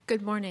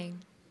Good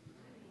morning.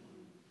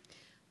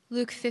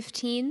 Luke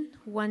 15,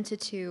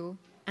 1-2,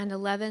 and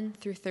 11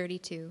 through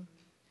 32.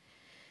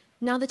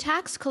 Now the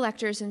tax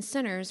collectors and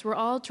sinners were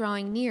all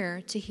drawing near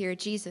to hear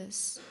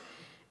Jesus.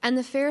 And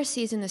the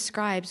Pharisees and the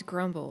scribes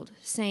grumbled,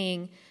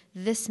 saying,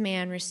 "This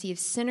man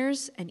receives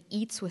sinners and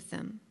eats with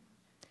them."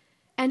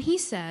 And he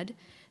said,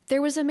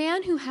 "There was a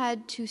man who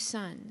had 2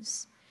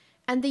 sons.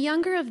 And the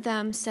younger of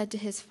them said to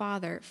his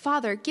father,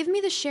 'Father, give me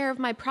the share of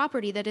my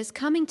property that is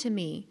coming to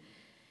me.'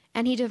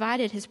 And he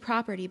divided his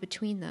property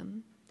between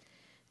them.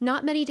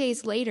 Not many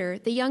days later,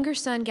 the younger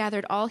son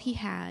gathered all he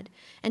had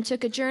and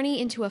took a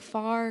journey into a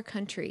far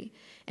country,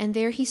 and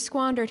there he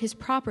squandered his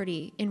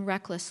property in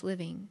reckless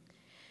living.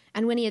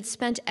 And when he had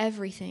spent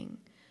everything,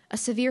 a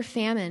severe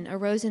famine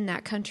arose in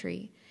that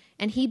country,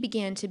 and he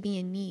began to be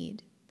in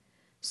need.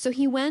 So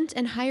he went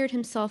and hired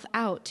himself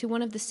out to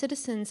one of the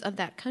citizens of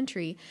that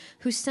country,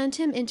 who sent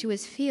him into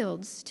his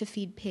fields to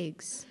feed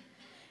pigs.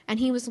 And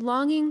he was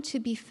longing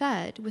to be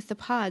fed with the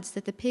pods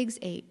that the pigs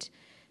ate,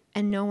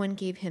 and no one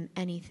gave him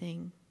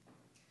anything.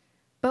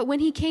 But when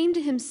he came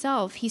to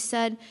himself, he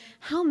said,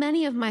 'How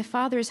many of my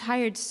father's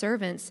hired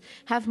servants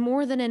have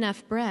more than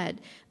enough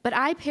bread, but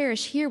I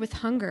perish here with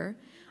hunger?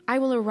 I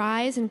will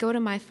arise and go to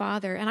my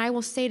father, and I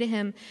will say to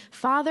him,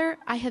 Father,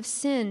 I have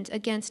sinned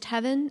against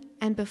heaven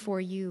and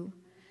before you.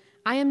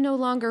 I am no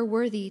longer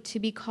worthy to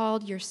be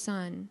called your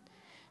son.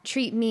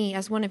 Treat me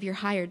as one of your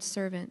hired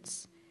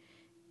servants.'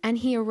 And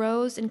he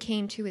arose and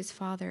came to his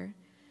father.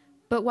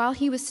 But while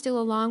he was still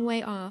a long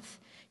way off,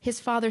 his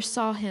father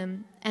saw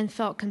him and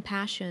felt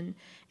compassion,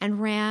 and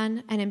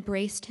ran and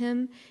embraced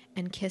him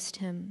and kissed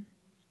him.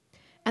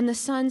 And the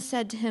son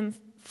said to him,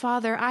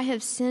 'Father, I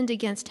have sinned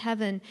against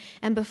heaven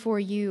and before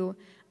you.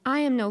 I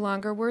am no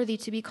longer worthy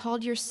to be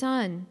called your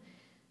son.'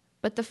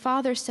 But the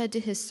father said to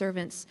his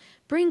servants,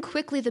 'Bring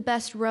quickly the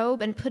best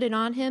robe and put it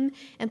on him,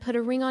 and put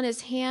a ring on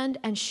his hand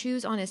and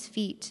shoes on his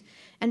feet.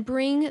 And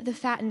bring the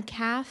fattened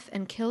calf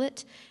and kill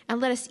it, and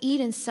let us eat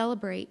and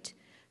celebrate.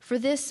 For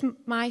this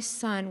my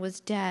son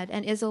was dead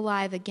and is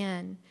alive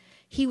again.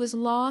 He was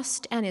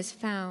lost and is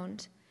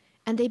found.'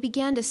 And they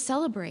began to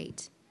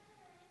celebrate.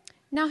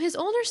 Now his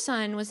older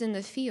son was in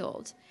the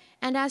field,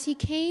 and as he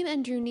came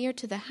and drew near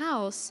to the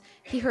house,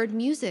 he heard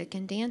music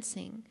and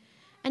dancing.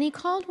 And he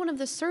called one of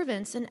the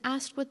servants and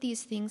asked what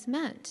these things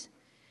meant.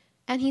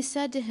 And he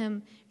said to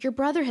him, 'Your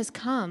brother has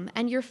come,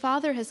 and your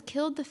father has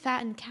killed the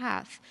fattened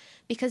calf,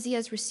 because he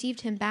has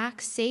received him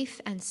back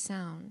safe and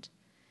sound.'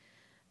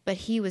 But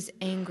he was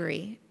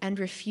angry and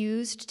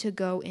refused to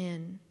go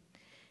in.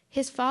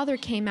 His father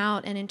came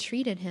out and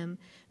entreated him,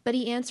 but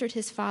he answered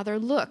his father,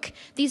 'Look,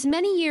 these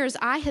many years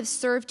I have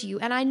served you,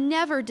 and I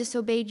never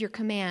disobeyed your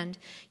command.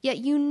 Yet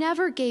you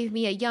never gave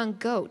me a young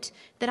goat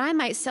that I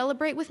might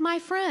celebrate with my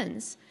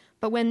friends.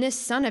 But when this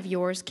son of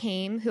yours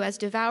came, who has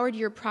devoured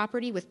your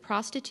property with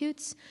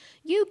prostitutes,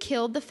 you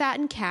killed the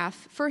fattened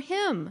calf for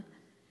him.'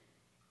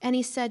 And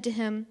he said to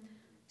him,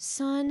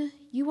 'Son,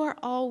 you are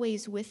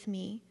always with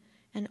me,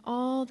 and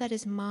all that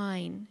is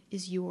mine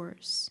is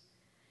yours.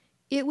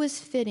 It was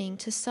fitting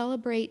to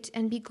celebrate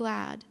and be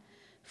glad,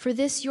 for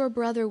this your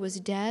brother was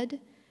dead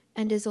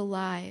and is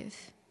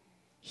alive.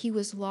 He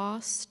was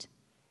lost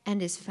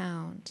and is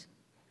found.'"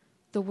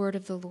 The word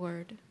of the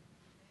Lord.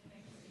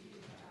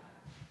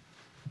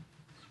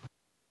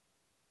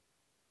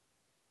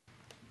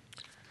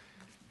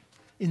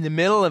 In the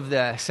middle of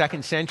the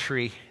 2nd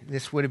century,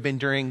 this would have been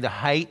during the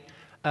height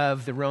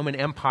of the Roman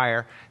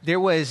Empire, there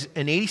was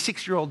an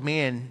 86-year-old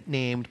man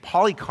named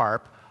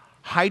Polycarp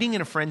hiding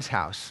in a friend's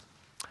house.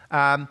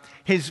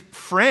 His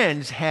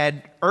friends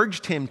had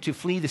urged him to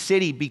flee the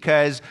city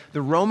because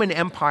the Roman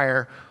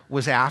Empire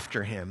was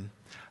after him.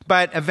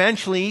 But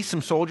eventually,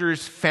 some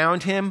soldiers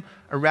found him,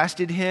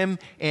 arrested him,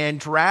 and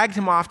dragged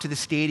him off to the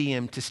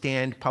stadium to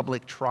stand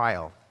public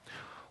trial.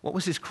 What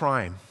was his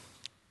crime?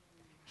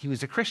 He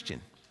was a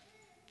Christian.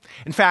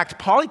 In fact,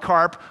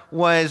 Polycarp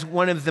was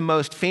one of the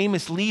most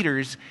famous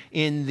leaders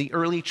in the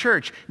early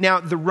church. Now,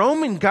 the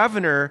Roman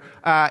governor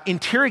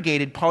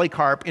interrogated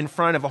Polycarp in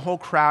front of a whole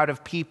crowd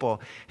of people.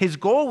 His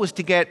goal was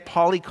to get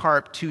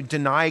Polycarp to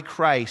deny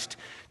Christ,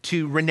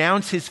 to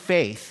renounce his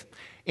faith.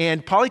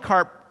 And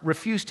Polycarp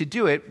refused to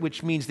do it,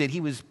 which means that he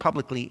was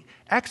publicly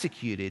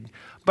executed.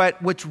 But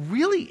what's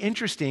really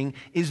interesting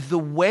is the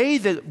way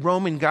the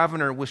Roman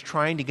governor was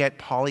trying to get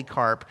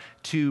Polycarp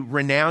to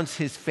renounce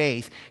his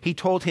faith. He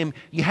told him,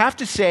 "You have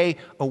to say,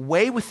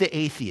 'Away with the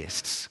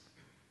atheists.'"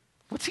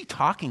 What's he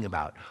talking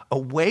about?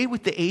 Away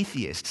with the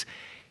atheists.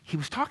 He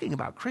was talking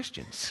about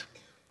Christians.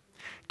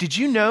 Did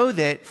you know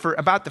that for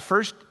about the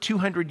first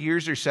 200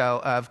 years or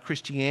so of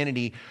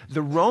Christianity,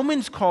 the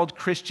Romans called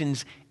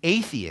Christians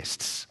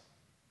atheists?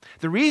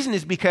 The reason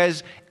is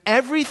because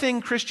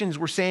everything Christians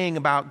were saying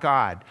about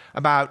God,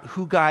 about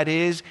who God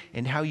is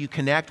and how you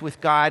connect with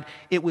God,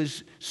 it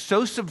was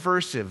so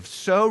subversive,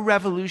 so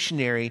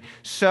revolutionary,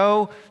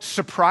 so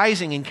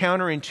surprising and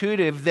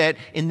counterintuitive that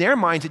in their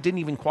minds it didn't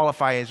even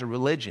qualify as a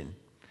religion.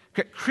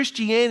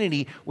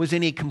 Christianity was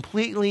in a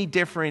completely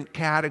different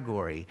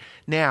category.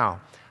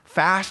 Now,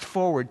 fast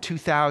forward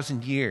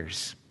 2,000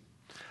 years.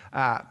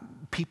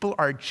 People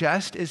are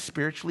just as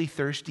spiritually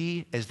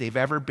thirsty as they've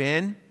ever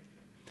been.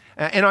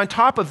 And on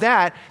top of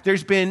that,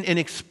 there's been an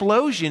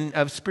explosion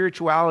of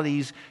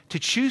spiritualities to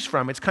choose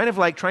from. It's kind of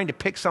like trying to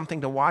pick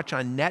something to watch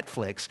on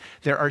Netflix.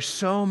 There are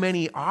so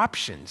many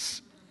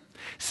options.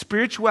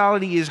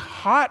 Spirituality is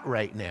hot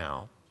right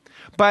now.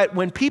 But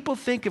when people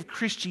think of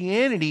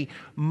Christianity,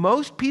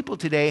 most people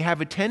today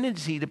have a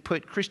tendency to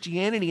put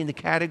Christianity in the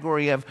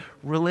category of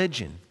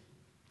religion,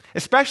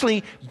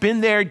 especially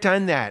been there,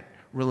 done that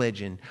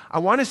religion. I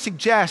want to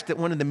suggest that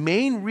one of the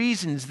main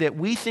reasons that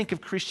we think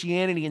of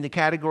Christianity in the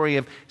category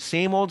of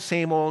same old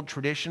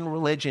traditional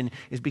religion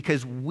is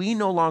because we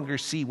no longer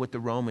see what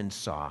the Romans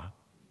saw.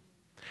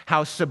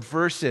 How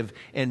subversive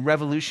and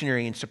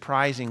revolutionary and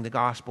surprising the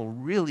gospel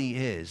really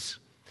is.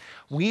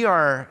 We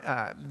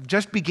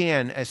just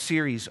began a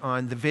series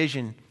on the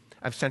vision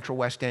of Central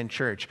West End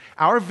Church.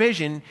 Our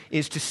vision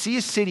is to see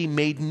a city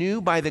made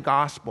new by the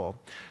gospel.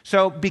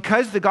 So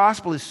because the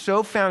gospel is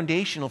so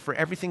foundational for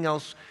everything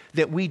else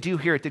that we do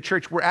here at the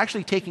church, we're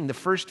actually taking the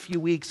first few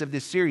weeks of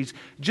this series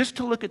just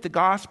to look at the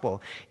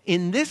gospel.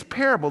 In this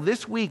parable,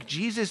 this week,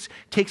 Jesus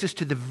takes us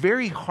to the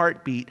very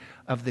heartbeat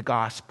of the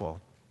gospel.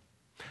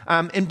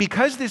 And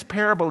because this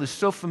parable is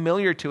so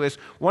familiar to us,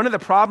 one of the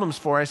problems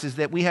for us is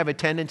that we have a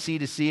tendency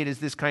to see it as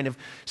this kind of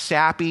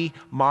sappy,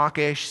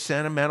 mawkish,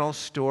 sentimental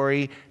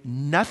story.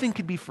 Nothing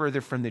could be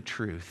further from the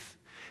truth.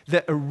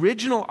 The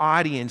original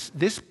audience,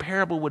 this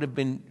parable would have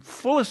been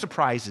full of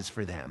surprises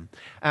for them.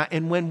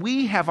 And when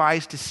we have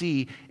eyes to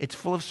see, it's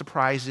full of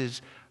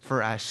surprises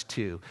for us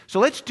too. So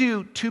let's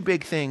do two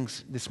big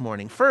things this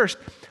morning. First,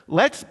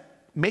 let's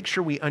make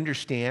sure we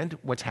understand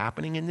what's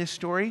happening in this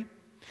story.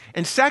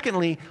 And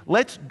secondly,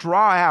 let's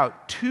draw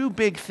out two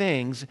big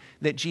things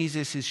that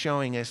Jesus is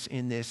showing us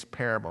in this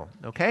parable,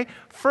 okay?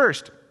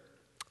 First,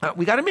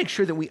 we got to make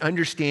sure that we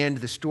understand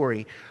the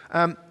story.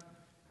 And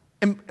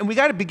we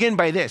got to begin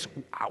by this.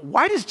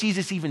 Why does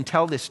Jesus even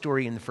tell this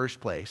story in the first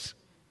place?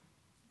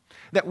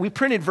 That we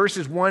printed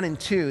verses 1 and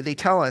 2. They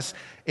tell us,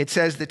 it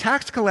says, the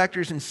tax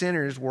collectors and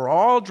sinners were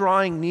all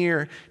drawing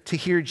near to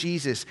hear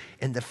Jesus,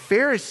 and the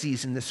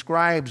Pharisees and the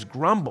scribes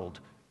grumbled,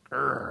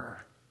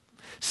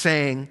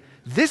 saying,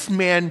 this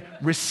man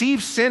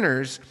receives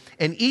sinners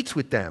and eats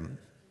with them.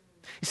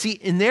 You see,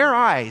 in their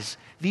eyes,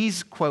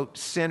 these, quote,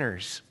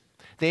 sinners,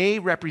 they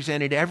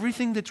represented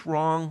everything that's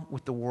wrong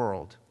with the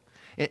world.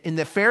 In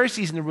the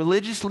Pharisees and the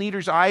religious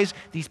leaders' eyes,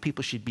 these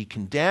people should be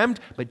condemned,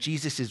 but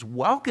Jesus is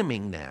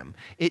welcoming them.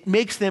 It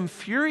makes them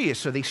furious,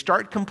 so they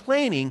start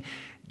complaining.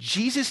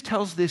 Jesus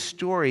tells this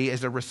story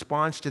as a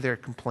response to their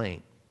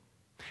complaint.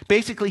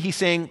 Basically, he's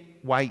saying,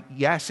 why,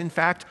 yes, in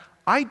fact,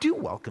 I do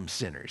welcome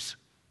sinners.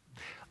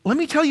 Let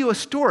me tell you a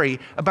story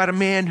about a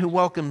man who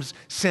welcomes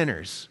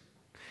sinners.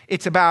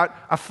 It's about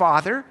a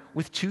father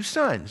with two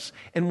sons.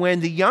 And when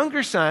the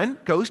younger son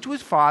goes to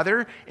his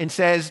father and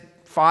says,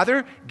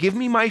 Father, give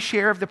me my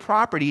share of the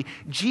property,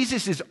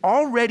 Jesus is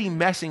already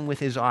messing with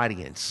his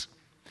audience.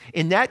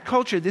 In that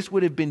culture, this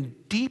would have been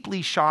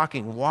deeply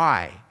shocking.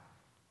 Why?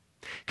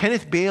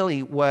 Kenneth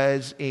Bailey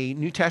was a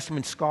New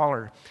Testament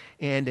scholar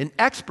and an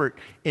expert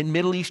in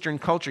Middle Eastern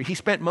culture. He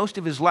spent most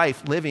of his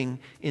life living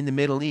in the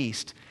Middle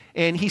East.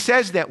 And he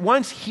says that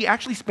once he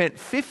actually spent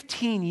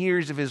 15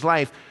 years of his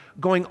life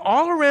going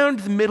all around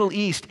the Middle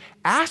East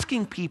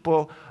asking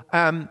people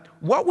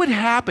what would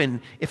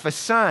happen if a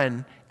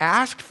son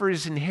asked for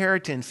his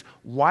inheritance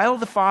while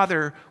the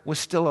father was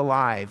still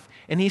alive.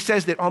 And he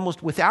says that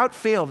almost without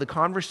fail, the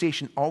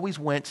conversation always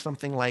went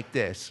something like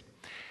this.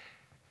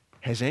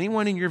 Has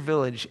anyone in your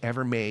village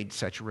ever made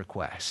such a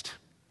request?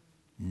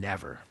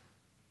 Never.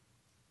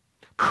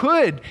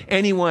 Could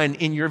anyone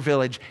in your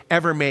village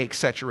ever make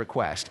such a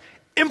request?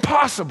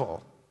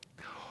 Impossible.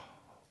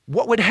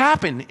 What would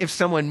happen if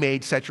someone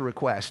made such a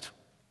request?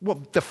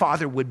 Well, the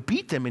father would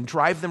beat them and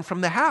drive them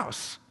from the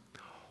house.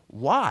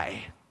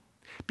 Why?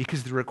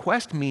 Because the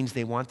request means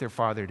they want their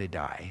father to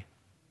die.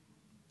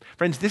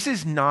 Friends, this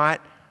is not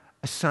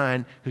a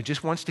son who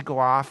just wants to go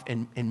off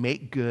and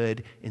make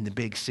good in the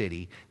big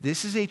city.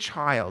 This is a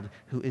child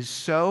who is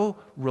so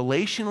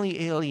relationally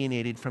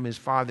alienated from his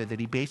father that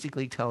he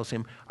basically tells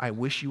him, I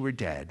wish you were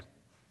dead.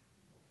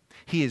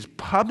 He is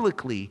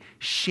publicly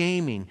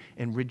shaming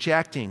and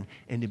rejecting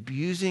and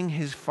abusing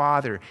his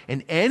father.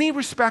 And any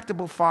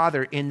respectable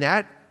father in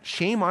that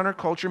shame honor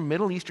culture,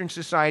 Middle Eastern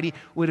society,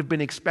 would have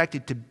been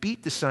expected to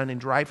beat the son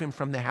and drive him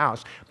from the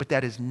house. But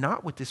that is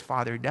not what this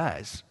father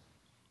does.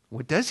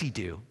 What does he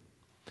do?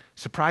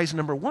 Surprise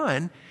number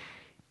one,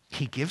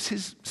 he gives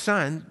his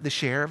son the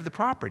share of the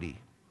property.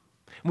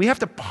 We have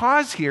to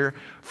pause here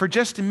for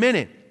just a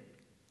minute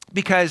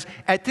because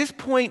at this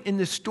point in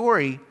the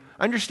story,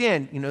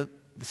 understand,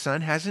 the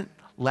son hasn't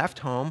left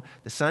home.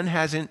 The son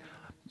hasn't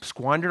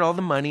squandered all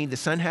the money. The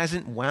son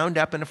hasn't wound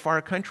up in a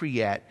far country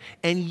yet.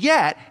 And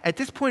yet, at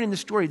this point in the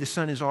story, the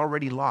son is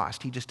already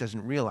lost. He just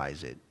doesn't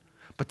realize it.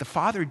 But the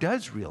father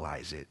does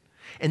realize it.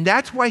 And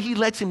that's why he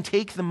lets him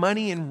take the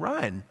money and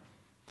run.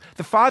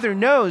 The Father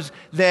knows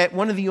that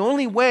one of the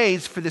only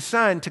ways for the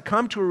Son to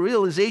come to a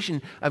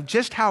realization of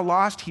just how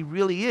lost he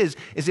really is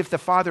if the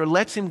Father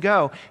lets him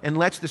go and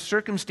lets the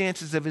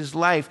circumstances of his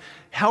life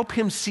help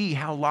him see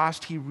how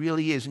lost he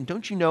really is. And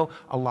don't you know,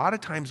 a lot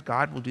of times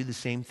God will do the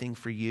same thing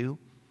for you?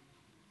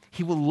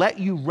 He will let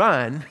you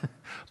run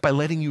by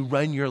letting you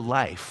run your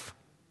life.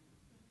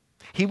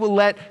 He will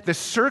let the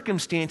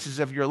circumstances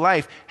of your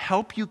life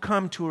help you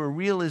come to a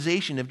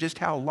realization of just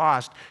how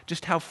lost,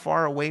 just how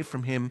far away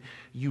from him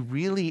you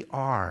really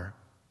are.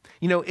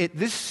 You know,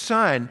 this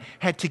son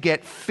had to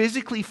get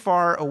physically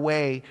far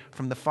away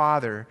from the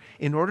Father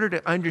in order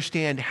to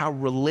understand how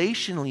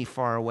relationally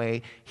far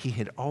away he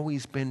had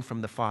always been from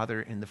the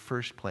Father in the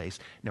first place.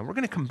 Now, we're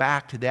going to come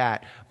back to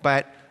that,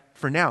 but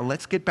for now,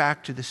 let's get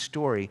back to the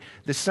story.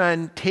 The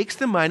son takes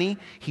the money,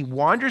 he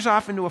wanders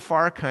off into a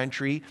far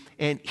country,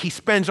 and he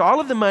spends all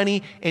of the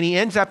money, and he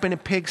ends up in a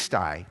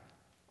pigsty.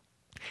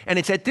 And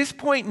it's at this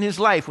point in his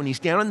life, when he's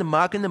down in the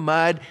muck and the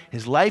mud,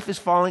 his life is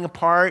falling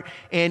apart,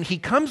 and he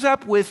comes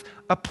up with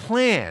a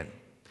plan.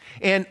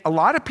 And a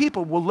lot of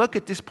people will look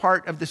at this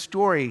part of the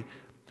story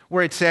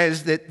where it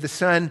says that the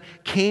son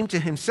came to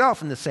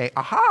himself, and they'll say,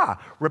 aha,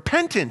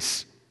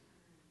 repentance.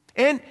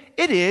 And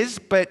it is,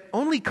 but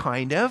only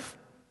kind of.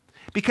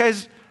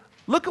 Because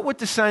look at what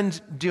the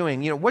son's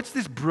doing. You know, what's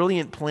this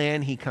brilliant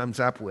plan he comes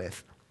up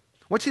with?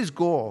 What's his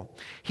goal?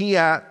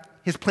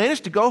 His plan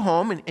is to go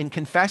home and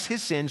confess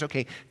his sins.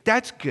 Okay,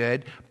 that's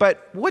good.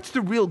 But what's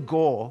the real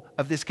goal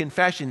of this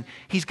confession?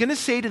 He's going to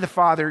say to the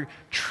Father,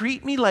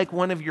 treat me like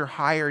one of your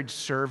hired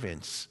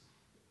servants.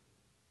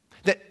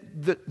 That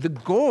the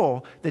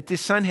goal that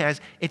this son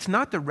has, it's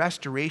not the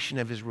restoration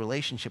of his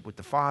relationship with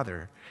the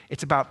Father.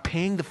 It's about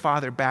paying the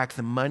Father back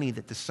the money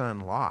that the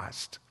son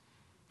lost.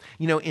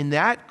 You know, in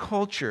that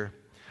culture,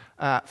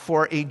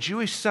 for a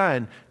Jewish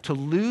son to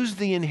lose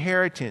the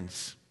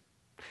inheritance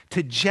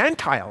to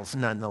Gentiles,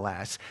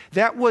 nonetheless,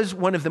 that was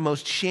one of the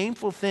most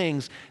shameful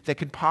things that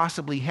could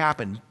possibly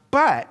happen.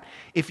 But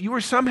if you were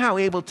somehow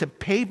able to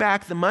pay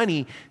back the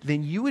money,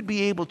 then you would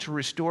be able to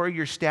restore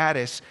your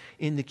status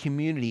in the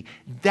community.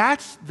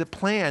 That's the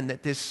plan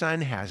that this son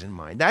has in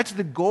mind. That's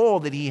the goal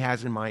that he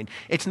has in mind.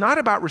 It's not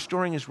about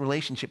restoring his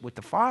relationship with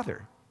the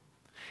Father.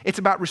 It's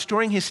about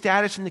restoring his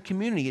status in the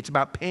community. It's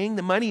about paying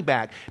the money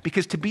back.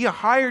 Because to be a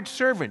hired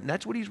servant, and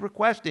that's what he's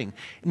requesting,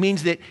 it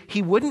means that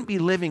he wouldn't be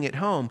living at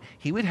home.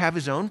 He would have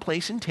his own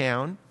place in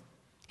town.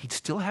 He'd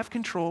still have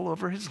control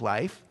over his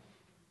life.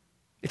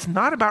 It's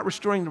not about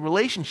restoring the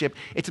relationship.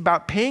 It's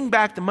about paying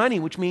back the money,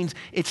 which means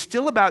it's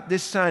still about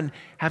this son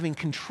having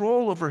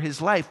control over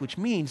his life, which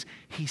means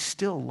he's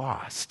still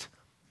lost.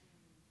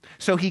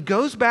 So he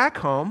goes back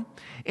home,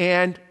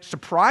 and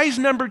surprise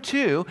number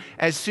 2,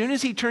 as soon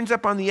as he turns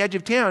up on the edge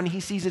of town, he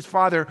sees his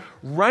father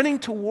running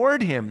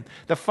toward him.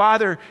 The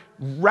father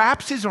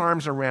wraps his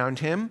arms around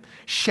him,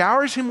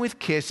 showers him with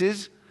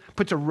kisses,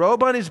 puts a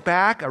robe on his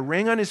back, a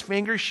ring on his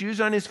finger,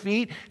 shoes on his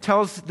feet,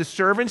 tells the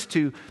servants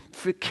to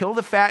kill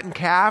the fattened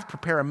calf,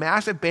 prepare a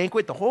massive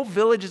banquet. The whole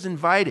village is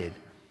invited.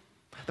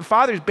 The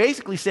father's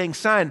basically saying,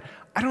 son,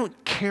 I don't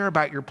care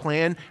about your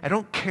plan. I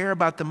don't care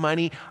about the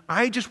money.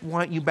 I just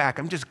want you back.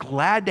 I'm just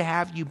glad to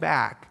have you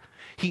back.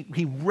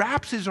 He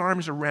wraps his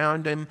arms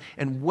around him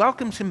and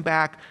welcomes him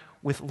back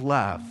with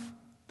love.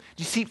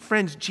 You see,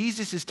 friends,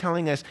 Jesus is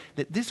telling us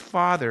that this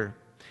father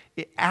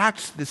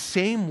acts the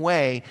same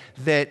way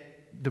that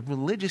the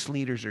religious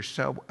leaders are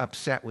so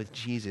upset with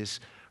Jesus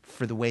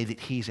for the way that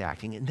he's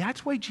acting. And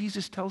that's why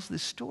Jesus tells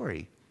this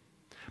story.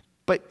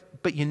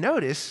 But you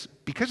notice,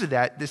 because of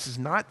that, this is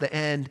not the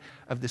end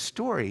of the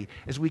story.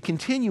 As we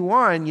continue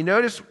on, you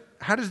notice,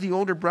 how does the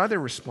older brother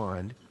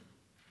respond?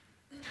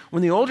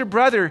 When the older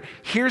brother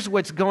hears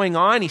what's going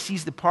on, he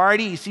sees the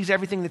party, he sees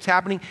everything that's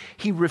happening,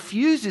 he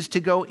refuses to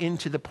go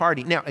into the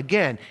party. Now,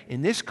 again,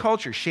 in this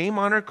culture, shame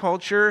on our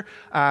culture,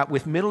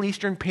 with Middle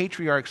Eastern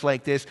patriarchs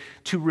like this,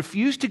 to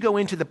refuse to go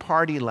into the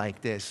party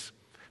like this,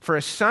 for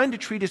a son to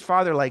treat his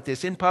father like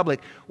this in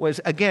public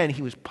was, again,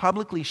 he was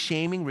publicly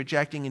shaming,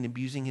 rejecting, and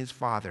abusing his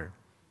father.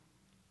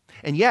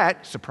 And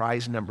yet,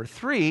 surprise number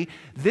 3,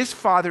 this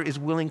father is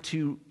willing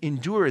to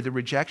endure the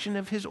rejection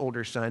of his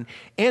older son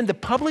and the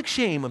public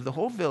shame of the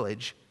whole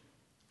village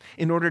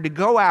in order to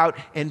go out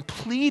and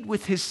plead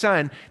with his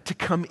son to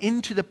come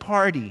into the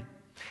party.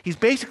 He's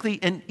basically,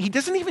 and he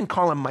doesn't even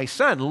call him my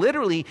son.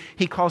 Literally,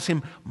 he calls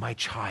him my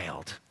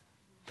child.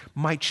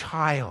 My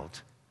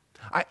child.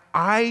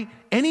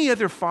 Any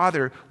other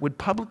father would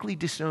publicly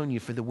disown you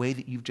for the way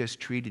that you've just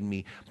treated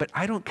me, but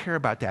I don't care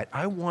about that.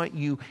 I want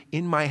you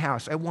in my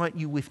house. I want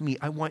you with me.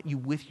 I want you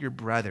with your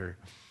brother.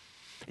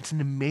 It's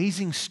an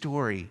amazing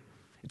story.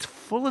 It's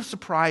full of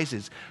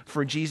surprises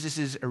for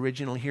Jesus'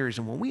 original hearers.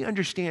 And when we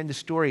understand the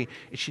story,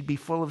 it should be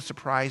full of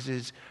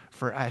surprises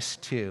for us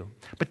too.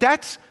 But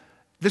that's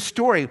the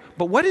story.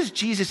 But what is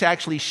Jesus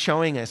actually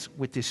showing us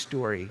with this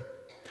story?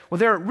 Well,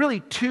 there are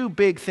really 2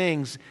 big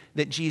things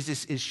that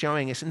Jesus is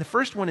showing us. And the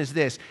first one is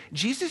this.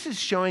 Jesus is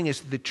showing us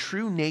the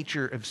true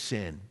nature of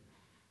sin.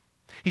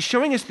 He's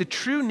showing us the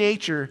true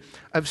nature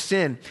of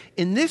sin.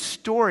 In this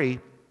story,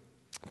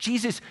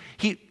 Jesus,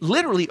 he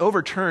literally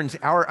overturns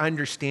our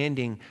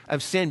understanding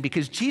of sin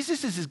because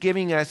Jesus is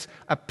giving us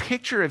a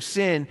picture of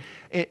sin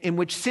in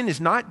which sin is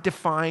not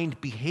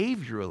defined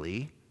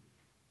behaviorally.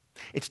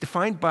 It's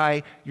defined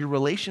by your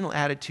relational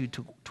attitude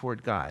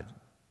toward God.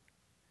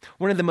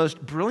 One of the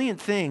most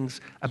brilliant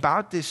things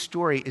about this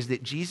story is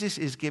that Jesus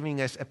is giving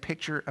us a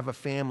picture of a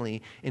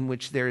family in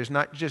which there is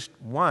not just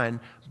one,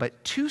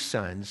 but two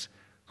sons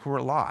who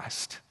are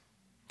lost.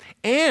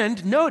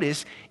 And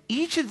notice,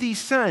 each of these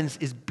sons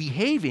is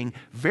behaving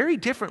very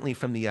differently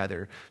from the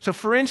other. So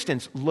for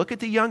instance, look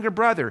at the younger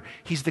brother.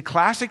 He's the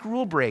classic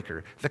rule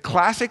breaker, the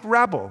classic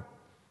rebel.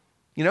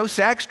 You know,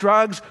 sex,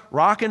 drugs,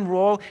 rock and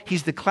roll.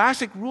 He's the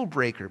classic rule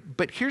breaker.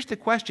 But here's the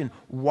question.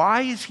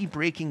 Why is he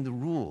breaking the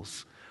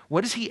rules?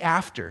 What is he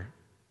after?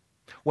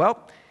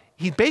 Well,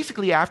 he's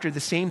basically after the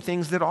same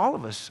things that all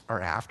of us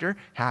are after: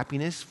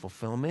 happiness,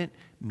 fulfillment,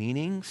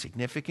 meaning,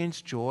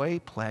 significance,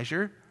 joy,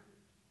 pleasure.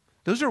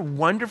 Those are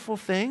wonderful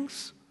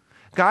things.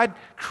 God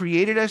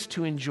created us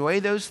to enjoy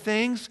those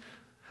things.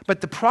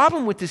 But the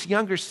problem with this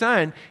younger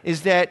son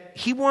is that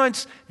he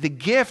wants the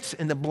gifts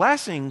and the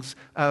blessings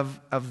of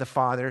the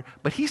father,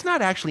 but he's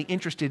not actually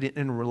interested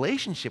in a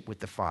relationship with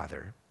the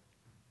father.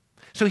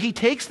 So he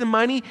takes the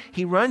money,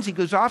 he runs, he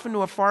goes off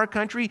into a far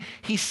country.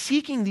 He's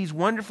seeking these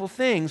wonderful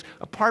things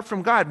apart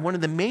from God. One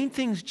of the main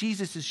things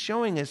Jesus is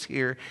showing us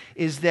here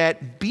is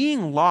that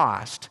being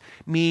lost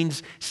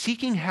means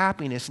seeking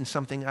happiness in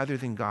something other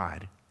than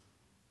God.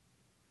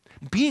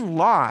 Being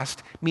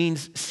lost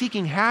means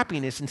seeking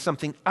happiness in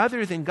something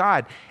other than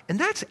God. And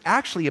that's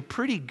actually a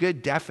pretty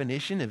good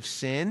definition of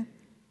sin.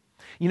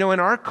 You know, in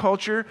our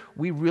culture,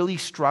 we really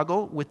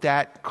struggle with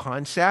that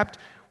concept.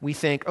 We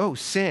think, oh,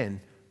 sin.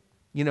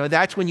 You know,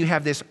 that's when you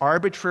have this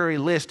arbitrary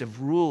list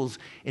of rules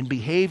and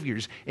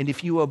behaviors. And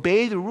if you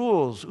obey the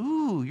rules,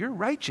 ooh, you're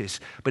righteous.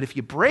 But if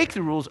you break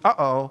the rules,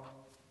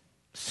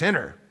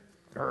 sinner.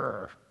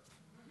 Urgh.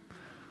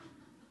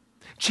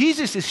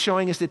 Jesus is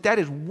showing us that that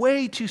is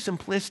way too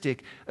simplistic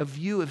a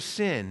view of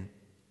sin.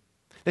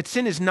 That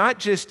sin is not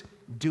just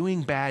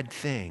doing bad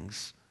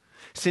things.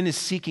 Sin is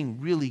seeking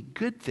really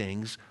good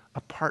things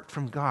apart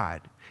from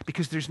God.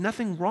 Because there's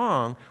nothing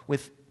wrong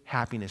with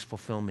happiness,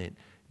 fulfillment,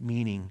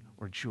 meaning,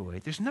 or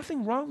joy. There's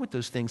nothing wrong with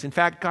those things. In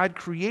fact, God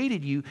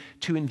created you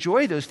to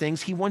enjoy those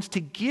things. He wants to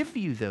give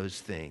you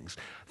those things.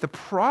 The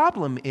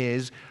problem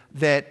is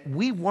that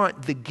we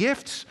want the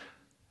gifts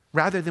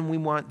rather than we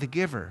want the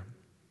giver.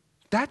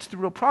 That's the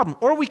real problem.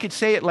 Or we could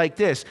say it like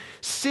this: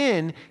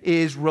 sin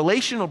is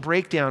relational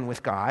breakdown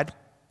with God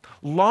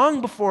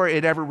long before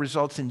it ever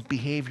results in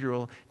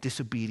behavioral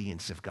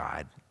disobedience of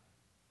God.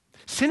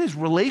 Sin is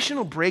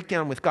relational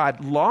breakdown with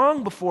God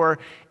long before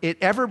it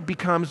ever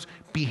becomes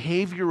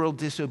behavioral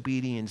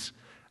disobedience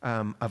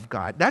of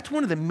God. That's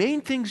one of the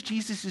main things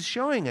Jesus is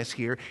showing us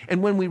here.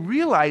 And when we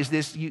realize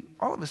this, you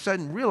all of a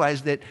sudden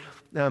realize that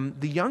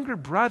the younger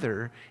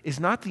brother is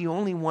not the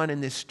only one in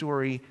this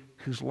story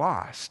who's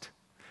lost.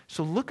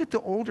 So look at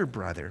the older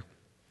brother.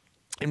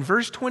 In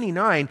verse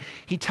 29,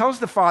 he tells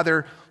the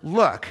father,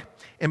 look,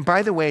 and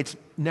by the way, it's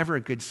never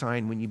a good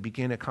sign when you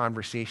begin a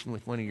conversation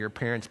with one of your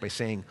parents by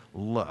saying,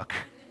 look.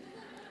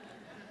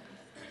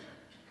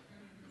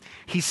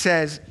 He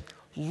says,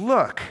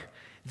 look,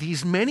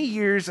 these many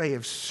years I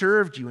have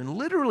served you, and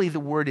literally the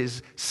word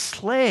is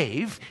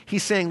slave.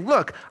 He's saying,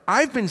 look,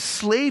 I've been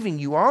slaving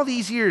you all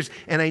these years,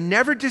 and I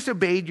never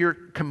disobeyed your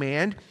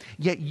command,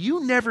 yet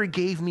you never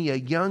gave me a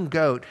young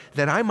goat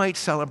that I might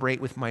celebrate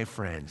with my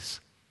friends.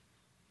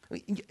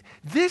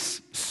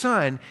 This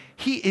son,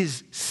 he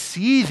is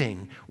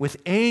seething with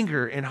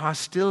anger and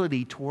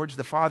hostility towards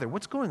the father.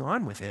 What's going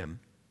on with him?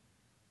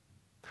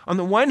 On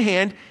the one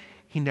hand,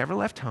 he never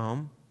left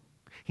home.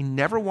 He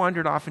never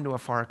wandered off into a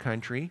far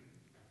country.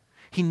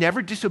 He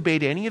never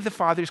disobeyed any of the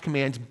father's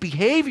commands.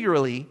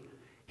 Behaviorally,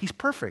 he's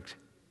perfect.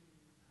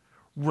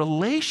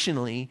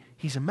 Relationally,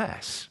 he's a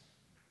mess.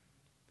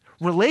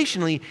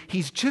 Relationally,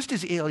 he's just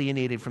as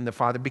alienated from the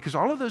father because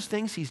all of those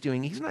things he's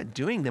doing, he's not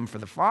doing them for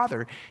the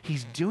father.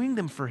 He's doing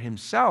them for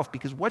himself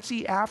because what's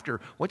he after?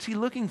 What's he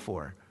looking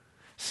for?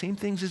 Same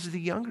things as the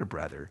younger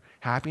brother.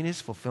 Happiness,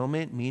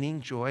 fulfillment,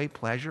 meaning, joy,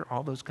 pleasure,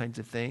 all those kinds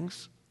of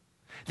things.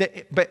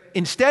 But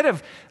instead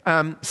of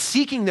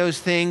seeking those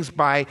things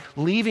by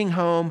leaving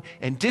home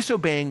and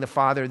disobeying the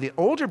father, the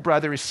older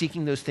brother is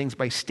seeking those things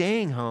by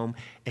staying home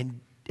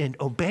and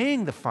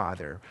obeying the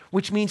father,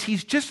 which means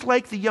he's just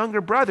like the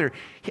younger brother.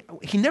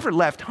 He never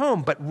left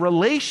home, but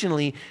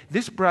relationally,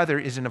 this brother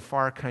is in a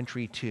far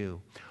country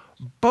too.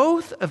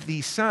 Both of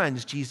these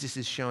sons, Jesus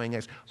is showing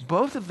us,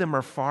 both of them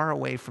are far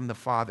away from the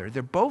father.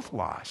 They're both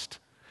lost.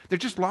 They're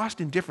just lost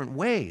in different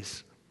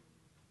ways.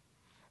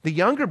 The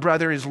younger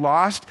brother is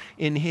lost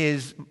in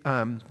his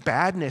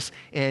badness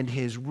and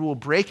his rule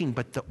breaking,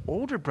 but the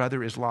older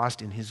brother is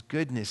lost in his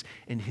goodness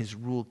and his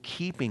rule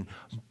keeping.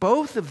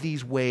 Both of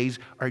these ways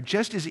are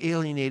just as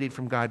alienated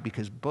from God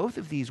because both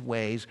of these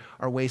ways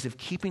are ways of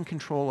keeping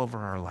control over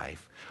our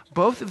life.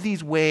 Both of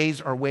these ways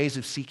are ways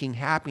of seeking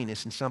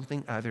happiness in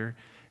something other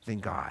than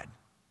God.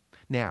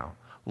 Now,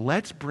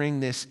 let's bring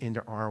this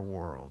into our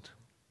world.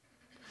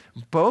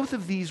 Both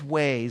of these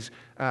ways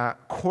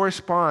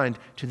correspond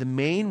to the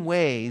main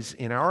ways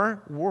in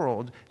our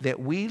world that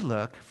we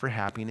look for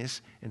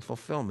happiness and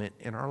fulfillment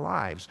in our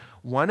lives.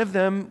 One of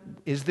them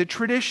is the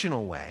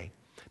traditional way.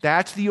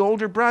 That's the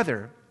older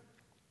brother.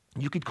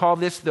 You could call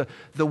this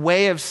the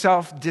way of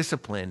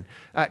self-discipline.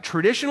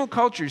 Traditional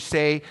cultures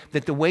say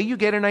that the way you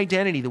get an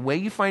identity, the way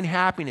you find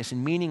happiness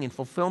and meaning and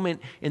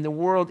fulfillment in the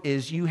world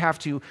is you have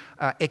to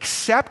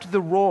accept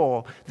the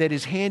role that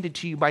is handed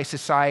to you by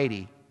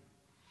society.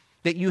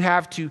 That you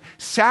have to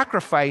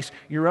sacrifice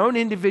your own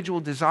individual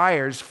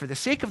desires for the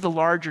sake of the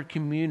larger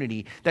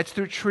community. That's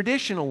the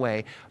traditional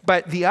way.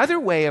 But the other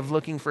way of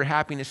looking for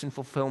happiness and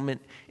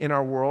fulfillment in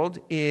our world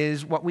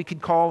is what we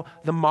could call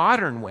the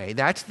modern way.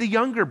 That's the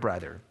younger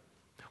brother.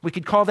 We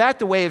could call that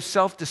the way of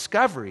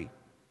self-discovery.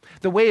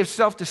 The way of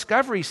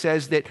self-discovery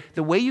says that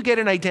the way you get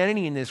an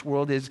identity in this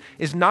world is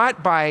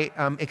not by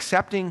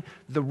accepting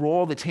the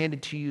role that's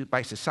handed to you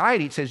by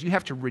society. It says you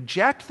have to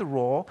reject the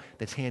role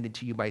that's handed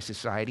to you by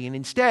society, and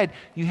instead,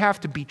 you have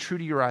to be true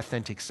to your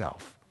authentic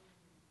self.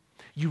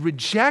 You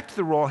reject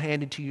the role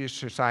handed to your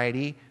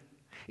society.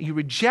 You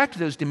reject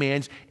those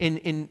demands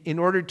in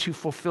order to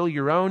fulfill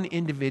your own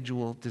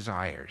individual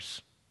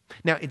desires.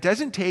 Now, it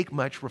doesn't take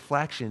much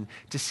reflection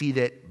to see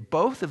that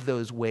both of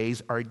those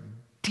ways are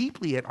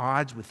deeply at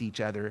odds with each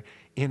other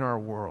in our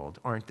world,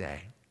 aren't they?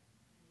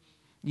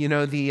 You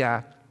know,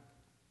 the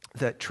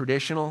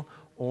traditional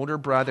older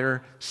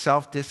brother,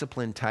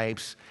 self-discipline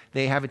types,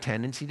 they have a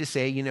tendency to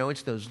say, you know,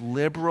 it's those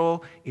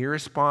liberal,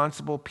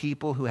 irresponsible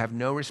people who have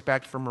no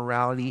respect for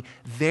morality.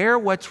 They're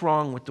what's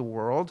wrong with the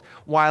world,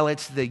 while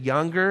it's the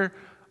younger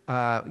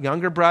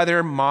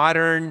brother,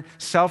 modern,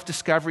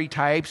 self-discovery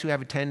types who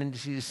have a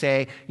tendency to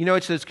say, you know,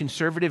 it's those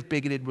conservative,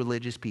 bigoted,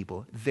 religious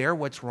people. They're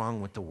what's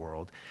wrong with the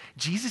world.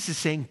 Jesus is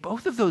saying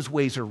both of those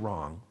ways are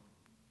wrong.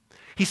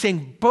 He's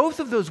saying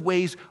both of those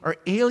ways are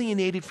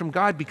alienated from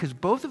God because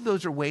both of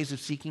those are ways of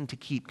seeking to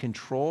keep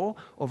control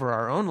over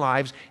our own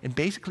lives and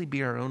basically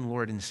be our own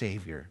Lord and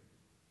Savior.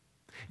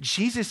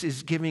 Jesus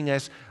is giving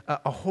us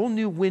a whole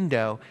new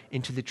window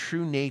into the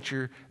true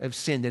nature of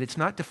sin, that it's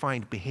not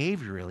defined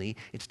behaviorally,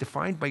 it's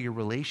defined by your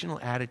relational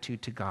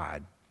attitude to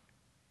God.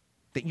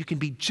 That you can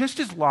be just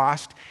as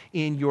lost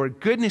in your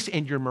goodness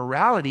and your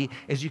morality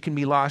as you can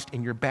be lost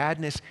in your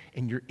badness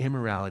and your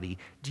immorality.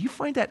 Do you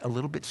find that a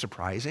little bit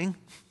surprising?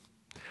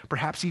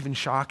 Perhaps even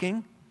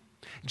shocking?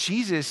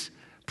 Jesus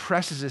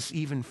presses us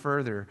even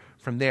further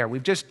from there.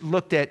 We've just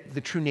looked at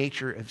the true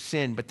nature of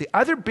sin, but the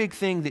other big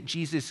thing that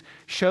Jesus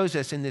shows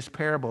us in this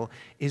parable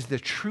is the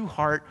true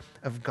heart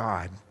of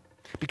God.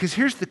 Because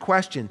here's the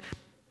question,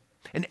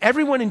 and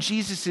everyone in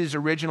Jesus'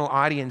 original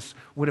audience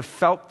would have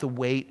felt the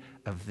weight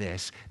of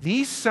this.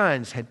 These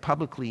sons had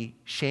publicly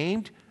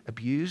shamed,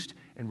 abused,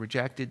 and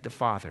rejected the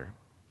father.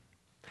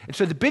 And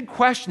so the big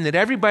question that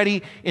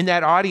everybody in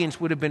that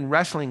audience would have been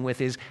wrestling with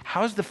is,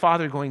 how's the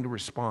father going to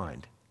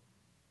respond?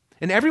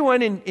 And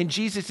everyone in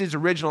Jesus'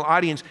 original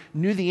audience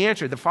knew the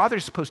answer. The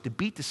father's supposed to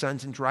beat the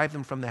sons and drive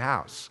them from the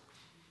house.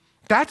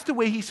 That's the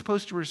way he's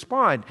supposed to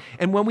respond.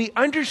 And when we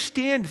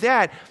understand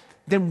that,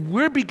 then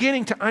we're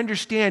beginning to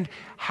understand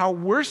how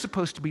we're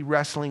supposed to be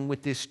wrestling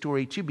with this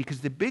story too,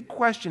 because the big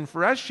question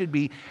for us should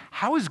be,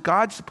 how is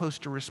God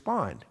supposed to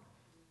respond?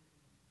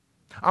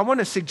 I want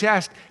to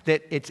suggest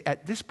that it's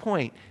at this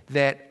point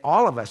that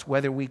all of us,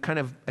 whether we kind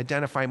of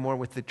identify more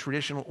with the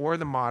traditional or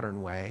the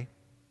modern way,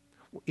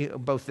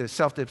 both the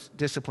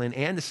self-discipline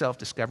and the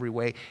self-discovery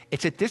way,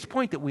 it's at this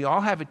point that we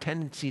all have a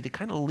tendency to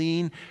kind of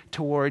lean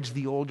towards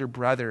the older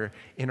brother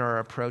in our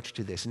approach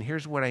to this. And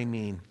here's what I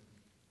mean.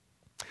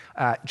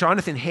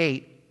 Jonathan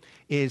Haidt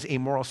is a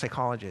moral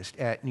psychologist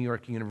at New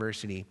York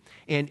University.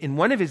 And in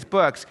one of his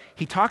books,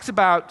 he talks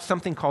about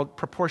something called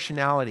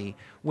proportionality,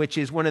 which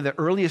is one of the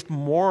earliest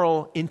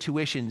moral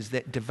intuitions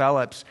that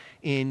develops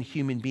in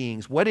human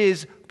beings. What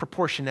is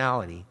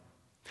proportionality?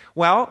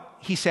 Well,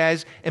 he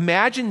says,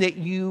 imagine that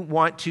you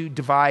want to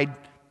divide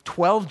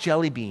 12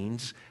 jelly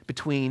beans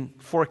between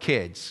 4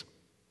 kids.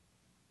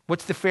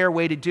 What's the fair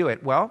way to do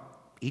it? Well,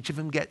 each of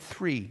them get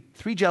 3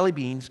 jelly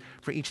beans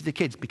for each of the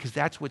kids, because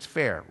that's what's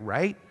fair,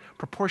 right?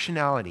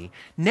 Proportionality.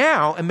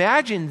 Now,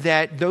 imagine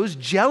that those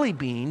jelly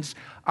beans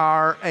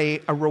are a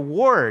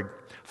reward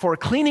for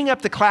cleaning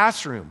up the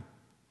classroom.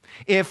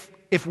 If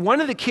one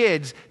of the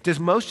kids does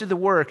most of the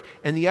work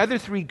and the other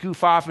 3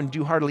 goof off and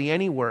do hardly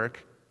any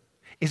work,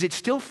 is it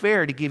still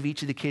fair to give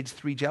each of the kids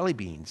 3 jelly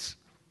beans?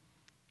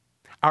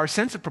 Our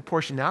sense of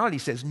proportionality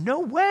says, no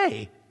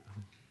way.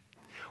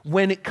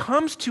 When it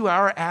comes to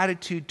our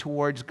attitude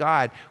towards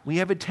God, we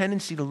have a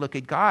tendency to look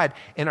at God,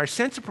 and our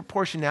sense of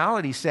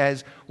proportionality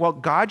says, well,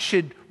 God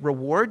should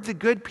reward the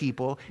good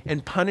people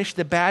and punish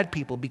the bad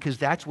people because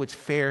that's what's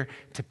fair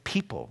to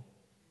people.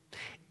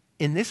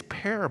 In this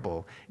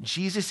parable,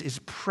 Jesus is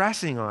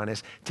pressing on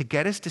us to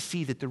get us to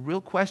see that the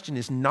real question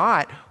is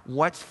not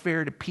what's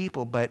fair to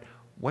people, but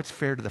what's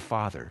fair to the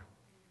Father?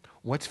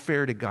 What's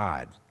fair to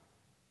God?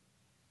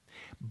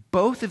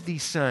 Both of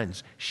these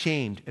sons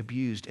shamed,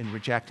 abused, and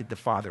rejected the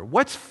father.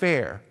 What's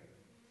fair?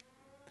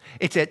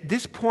 It's at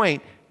this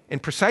point,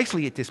 and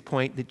precisely at this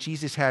point, that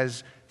Jesus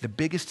has the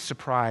biggest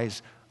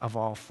surprise of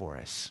all for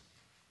us.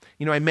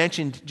 You know, I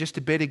mentioned just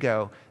a bit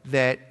ago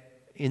that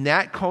in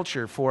that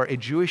culture, for a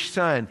Jewish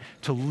son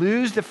to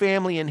lose the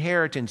family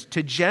inheritance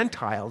to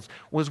Gentiles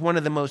was one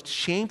of the most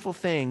shameful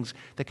things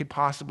that could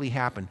possibly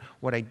happen.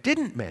 What I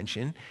didn't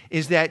mention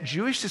is that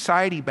Jewish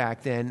society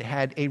back then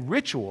had a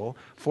ritual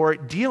for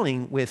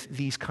dealing with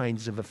these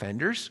kinds of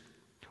offenders.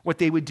 What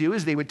they would do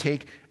is they would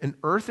take an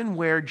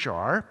earthenware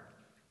jar,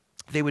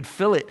 they would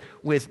fill it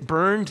with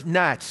burned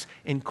nuts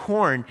and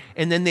corn,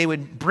 and then they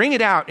would bring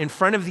it out in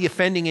front of the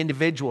offending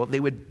individual. They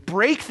would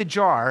break the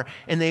jar,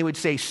 and they would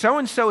say,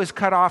 so-and-so is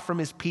cut off from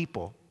his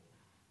people.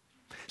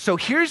 So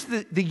here's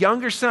the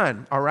younger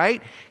son, all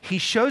right? He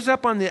shows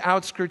up on the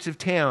outskirts of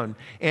town,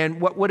 and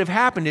what would have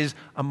happened is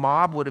a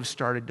mob would have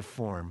started to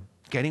form,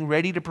 getting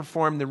ready to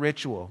perform the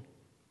ritual.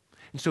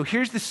 And so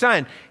here's the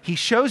son. He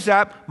shows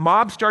up,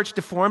 mob starts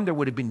to form. There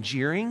would have been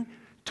jeering,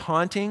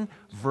 taunting,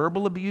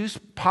 verbal abuse,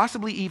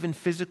 possibly even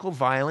physical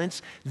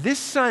violence. This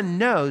son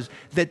knows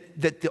that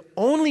the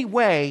only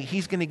way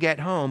he's going to get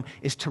home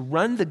is to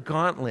run the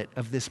gauntlet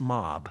of this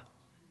mob.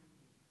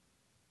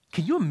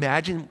 Can you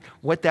imagine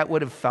what that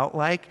would have felt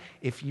like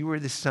if you were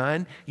the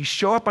son? You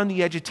show up on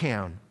the edge of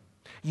town.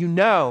 You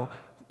know,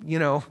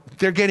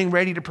 they're getting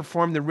ready to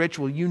perform the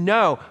ritual. You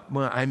know,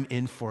 well, I'm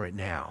in for it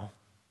now.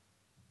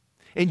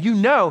 And you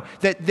know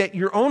that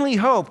your only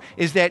hope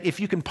is that if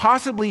you can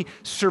possibly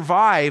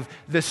survive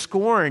the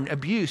scorn,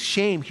 abuse,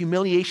 shame,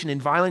 humiliation, and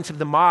violence of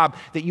the mob,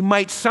 that you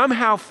might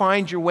somehow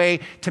find your way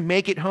to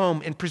make it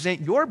home and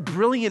present your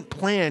brilliant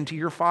plan to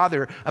your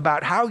father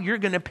about how you're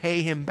going to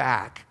pay him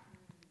back.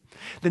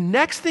 The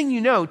next thing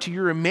you know, to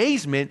your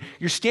amazement,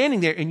 you're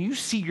standing there and you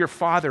see your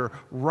father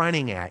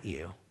running at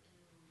you.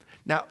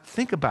 Now,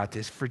 think about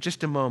this for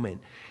just a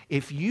moment.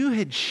 If you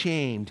had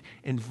shamed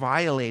and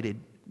violated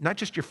not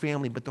just your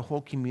family, but the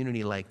whole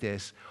community like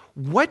this,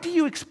 what do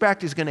you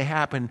expect is going to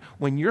happen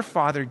when your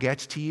father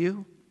gets to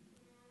you?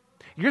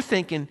 You're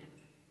thinking,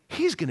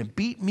 he's going to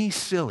beat me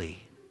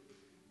silly.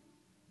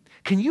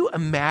 Can you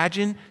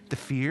imagine the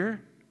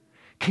fear?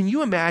 Can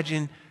you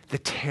imagine the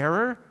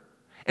terror?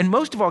 And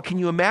most of all, can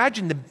you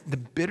imagine the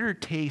bitter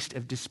taste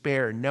of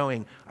despair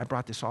knowing I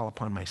brought this all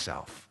upon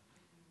myself?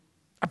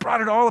 I brought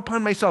it all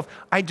upon myself.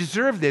 I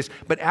deserve this.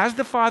 But as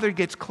the father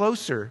gets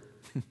closer,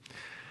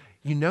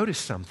 you notice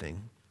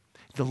something.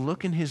 The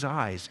look in his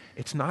eyes,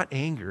 it's not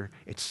anger,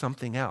 it's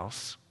something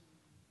else.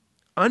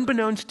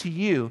 Unbeknownst to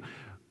you,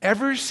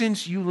 ever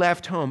since you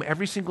left home,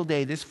 every single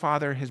day, this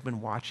father has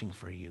been watching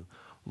for you,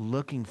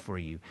 looking for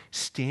you,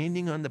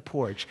 standing on the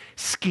porch,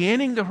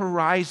 scanning the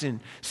horizon,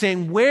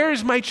 saying, "Where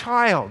is my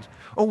child?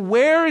 Oh,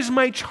 where is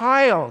my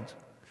child?"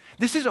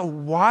 This is a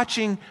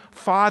watching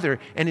father.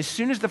 And as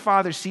soon as the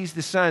father sees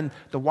the son,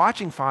 the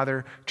watching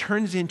father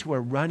turns into a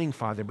running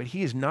father. But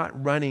he is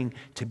not running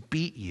to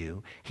beat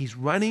you. He's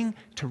running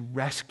to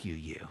rescue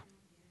you.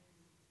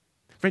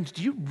 Friends,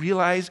 do you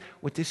realize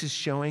what this is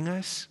showing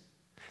us?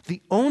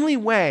 The only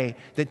way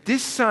that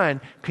this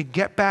son could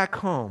get back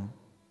home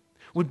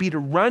would be to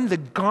run the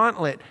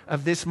gauntlet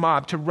of this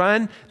mob, to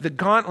run the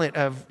gauntlet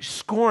of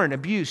scorn,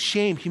 abuse,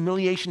 shame,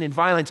 humiliation, and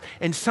violence,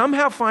 and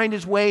somehow find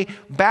his way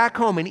back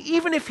home. And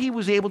even if he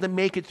was able to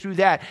make it through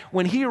that,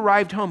 when he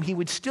arrived home, he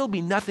would still be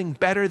nothing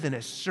better than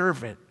a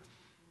servant.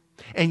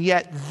 And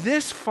yet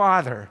this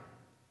father,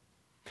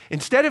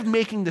 instead of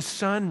making the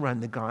son run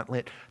the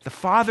gauntlet, the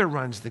father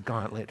runs the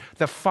gauntlet.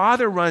 The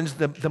father runs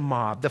the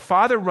mob. The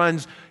father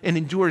runs and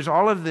endures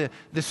all of the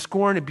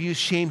scorn, abuse,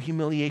 shame,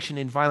 humiliation,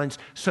 and violence,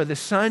 so the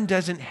son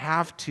doesn't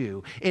have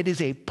to. It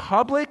is a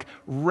public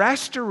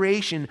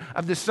restoration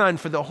of the son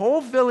for the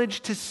whole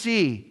village to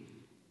see.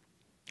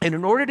 And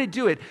in order to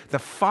do it, the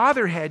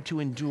father had to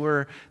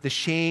endure the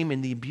shame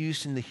and the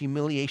abuse and the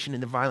humiliation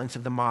and the violence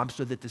of the mob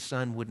so that the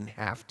son wouldn't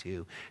have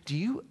to.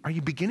 Are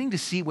you beginning to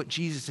see what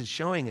Jesus is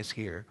showing us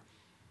here?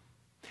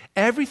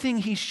 Everything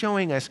he's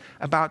showing us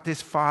about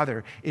this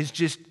father is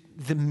just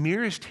the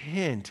merest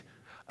hint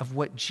of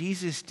what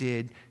Jesus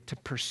did to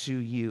pursue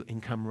you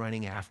and come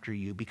running after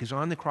you. Because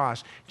on the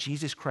cross,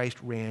 Jesus Christ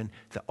ran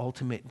the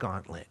ultimate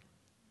gauntlet.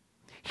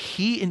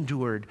 He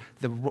endured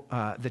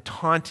the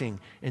taunting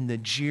and the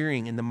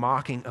jeering and the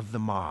mocking of the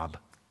mob.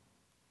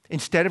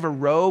 Instead of a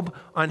robe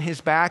on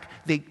his back,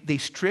 they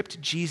stripped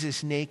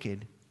Jesus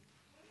naked.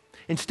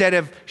 Instead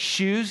of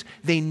shoes,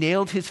 they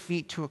nailed his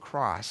feet to a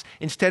cross.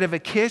 Instead of a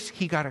kiss,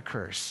 he got a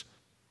curse.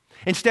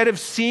 Instead of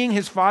seeing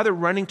his father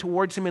running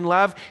towards him in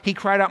love, he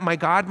cried out, my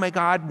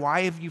God,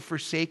 why have you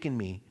forsaken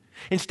me?"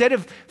 Instead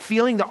of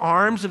feeling the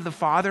arms of the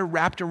father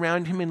wrapped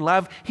around him in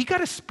love, he got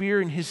a spear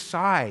in his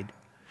side.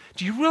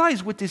 Do you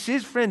realize what this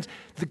is, friends?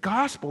 The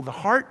gospel, the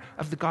heart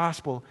of the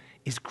gospel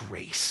is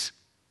grace.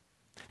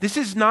 This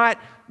is not,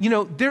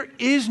 there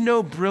is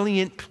no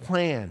brilliant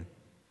plan.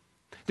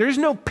 There's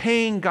no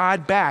paying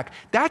God back.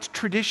 That's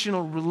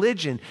traditional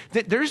religion.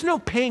 There's no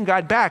paying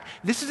God back.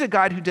 This is a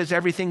God who does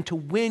everything to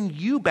win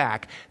you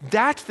back.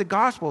 That's the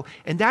gospel,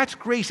 and that's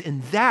grace,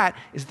 and that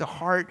is the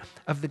heart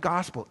of the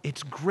gospel.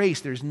 It's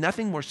grace. There's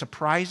nothing more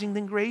surprising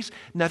than grace,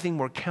 nothing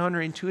more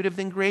counterintuitive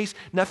than grace,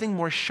 nothing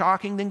more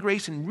shocking than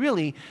grace, and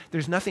really,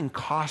 there's nothing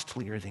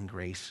costlier than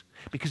grace.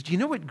 Because do you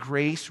know what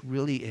grace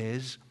really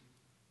is?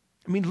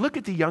 I mean, look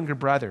at the younger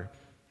brother.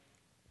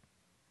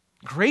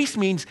 Grace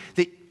means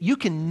that you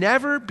can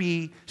never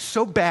be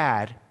so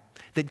bad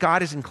that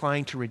God is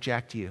inclined to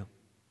reject you.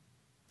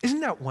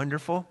 Isn't that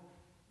wonderful?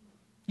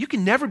 You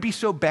can never be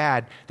so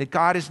bad that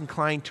God is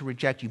inclined to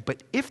reject you.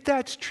 But if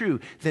that's true,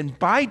 then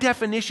by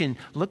definition,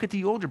 look at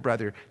the older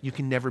brother, you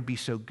can never be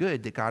so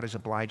good that God is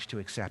obliged to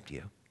accept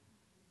you.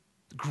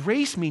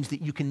 Grace means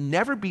that you can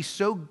never be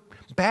so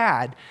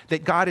bad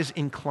that God is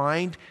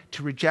inclined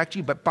to reject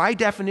you, but by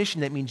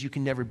definition, that means you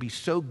can never be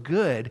so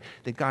good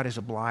that God is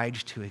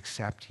obliged to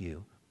accept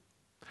you.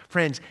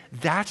 Friends,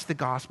 that's the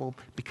gospel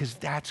because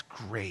that's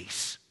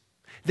grace.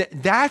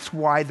 That's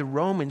why the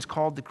Romans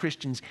called the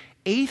Christians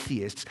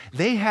atheists.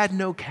 They had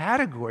no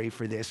category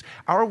for this.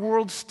 Our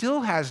world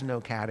still has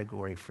no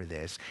category for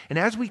this. And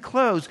as we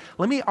close,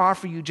 let me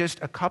offer you just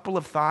a couple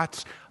of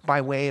thoughts by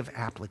way of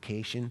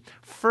application.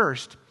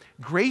 First,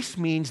 grace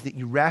means that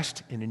you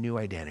rest in a new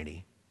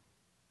identity.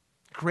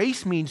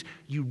 Grace means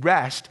you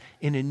rest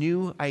in a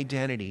new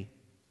identity.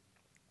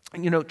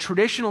 You know,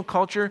 traditional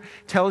culture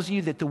tells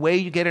you that the way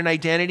you get an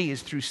identity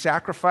is through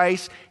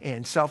sacrifice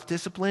and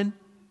self-discipline.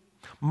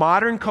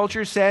 Modern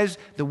culture says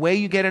the way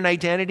you get an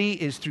identity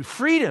is through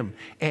freedom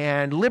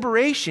and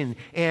liberation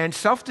and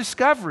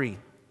self-discovery.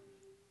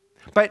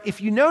 But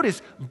if you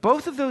notice,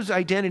 both of those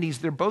identities,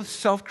 they're both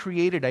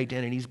self-created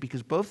identities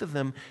because both of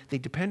them, they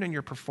depend on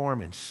your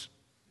performance.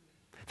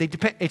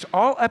 It's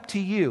all up to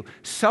you.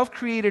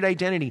 Self-created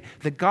identity.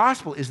 The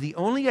gospel is the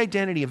only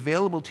identity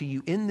available to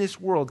you in this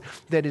world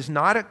that is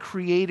not a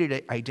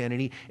created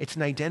identity. It's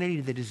an identity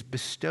that is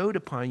bestowed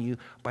upon you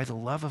by the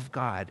love of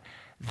God.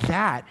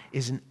 That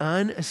is an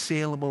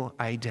unassailable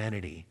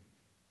identity.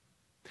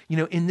 You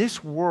know, in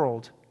this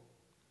world,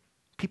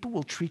 people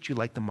will treat you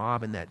like the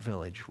mob in that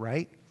village,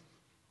 right?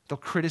 They'll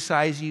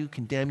criticize you,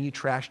 condemn you,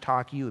 trash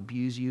talk you,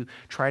 abuse you,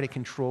 try to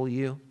control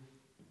you.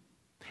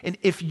 And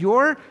if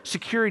your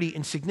security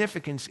and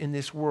significance in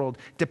this world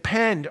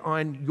depend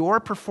on your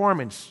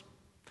performance,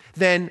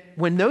 then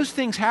when those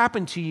things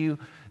happen to you,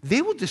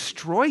 they will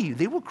destroy you.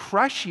 They will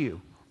crush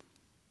you.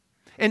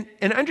 And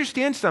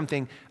understand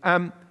something.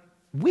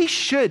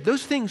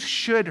 Those things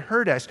should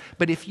hurt us.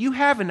 But if you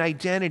have an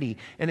identity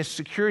and a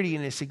security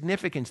and a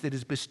significance that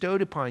is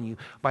bestowed upon you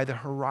by the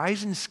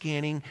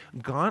horizon-scanning,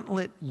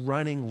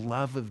 gauntlet-running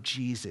love of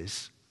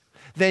Jesus,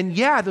 then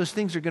yeah, those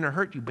things are going to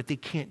hurt you, but they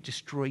can't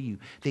destroy you.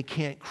 They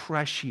can't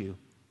crush you.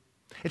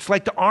 It's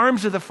like the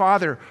arms of the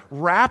Father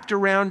wrapped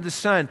around the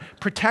Son,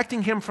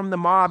 protecting him from the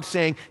mob,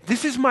 saying,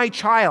 "This is my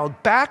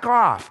child, back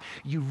off."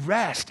 You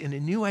rest in a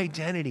new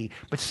identity.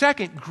 But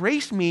second,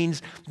 grace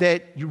means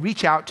that you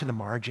reach out to the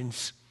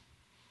margins.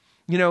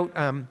 You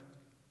know,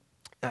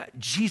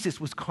 Jesus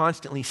was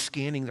constantly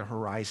scanning the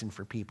horizon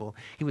for people.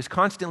 He was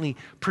constantly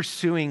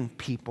pursuing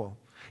people.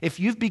 If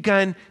you've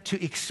begun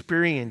to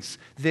experience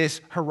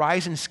this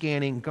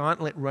horizon-scanning,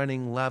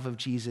 gauntlet-running love of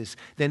Jesus,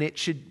 then it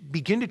should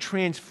begin to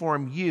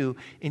transform you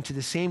into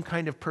the same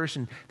kind of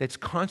person that's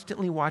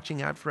constantly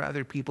watching out for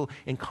other people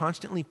and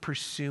constantly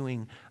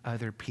pursuing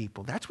other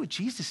people. That's what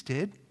Jesus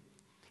did.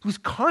 He was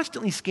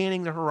constantly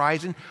scanning the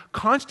horizon,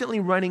 constantly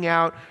running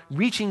out,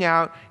 reaching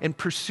out, and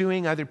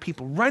pursuing other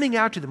people, running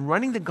out to them,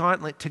 running the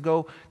gauntlet to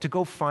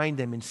go find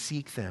them and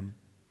seek them.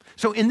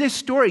 So in this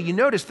story, you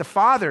notice the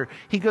father,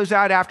 he goes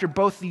out after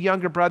both the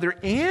younger brother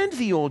and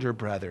the older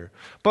brother.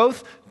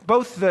 Both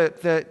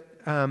the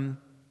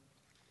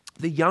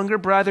younger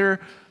brother,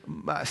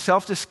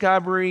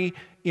 self-discovery,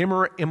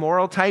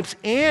 immoral types,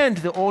 and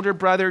the older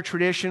brother,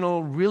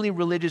 traditional, really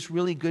religious,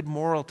 really good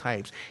moral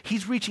types.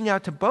 He's reaching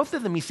out to both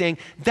of them. He's saying,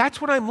 that's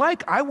what I'm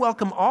like. I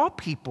welcome all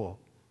people.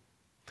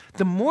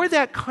 The more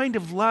that kind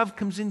of love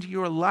comes into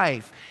your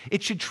life,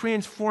 it should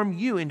transform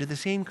you into the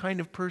same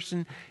kind of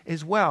person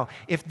as well.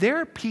 If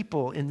there are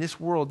people in this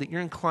world that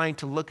you're inclined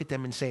to look at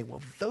them and say,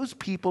 well, those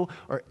people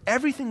are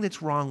everything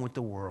that's wrong with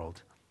the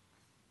world.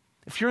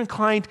 If you're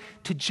inclined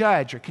to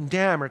judge or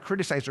condemn or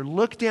criticize or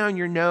look down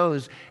your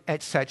nose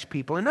at such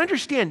people, and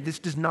understand this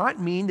does not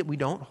mean that we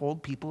don't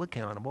hold people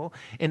accountable,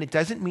 and it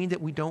doesn't mean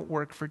that we don't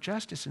work for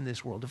justice in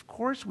this world. Of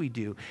course we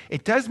do.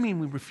 It does mean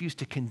we refuse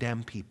to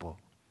condemn people.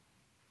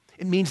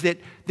 It means that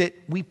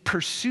we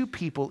pursue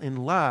people in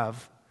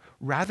love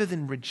rather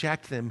than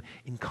reject them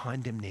in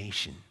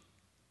condemnation.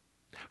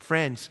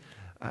 Friends,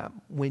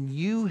 when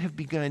you have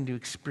begun to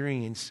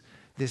experience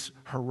this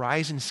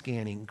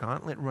horizon-scanning,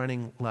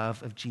 gauntlet-running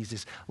love of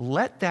Jesus,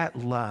 let that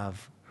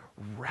love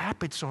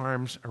wrap its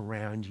arms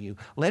around you.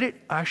 Let it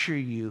usher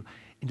you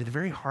into the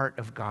very heart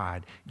of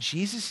God.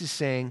 Jesus is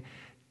saying,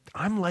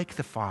 I'm like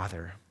the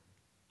Father.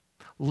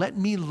 Let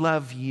me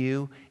love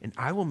you, and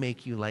I will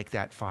make you like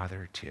that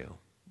Father too.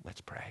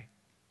 Let's pray.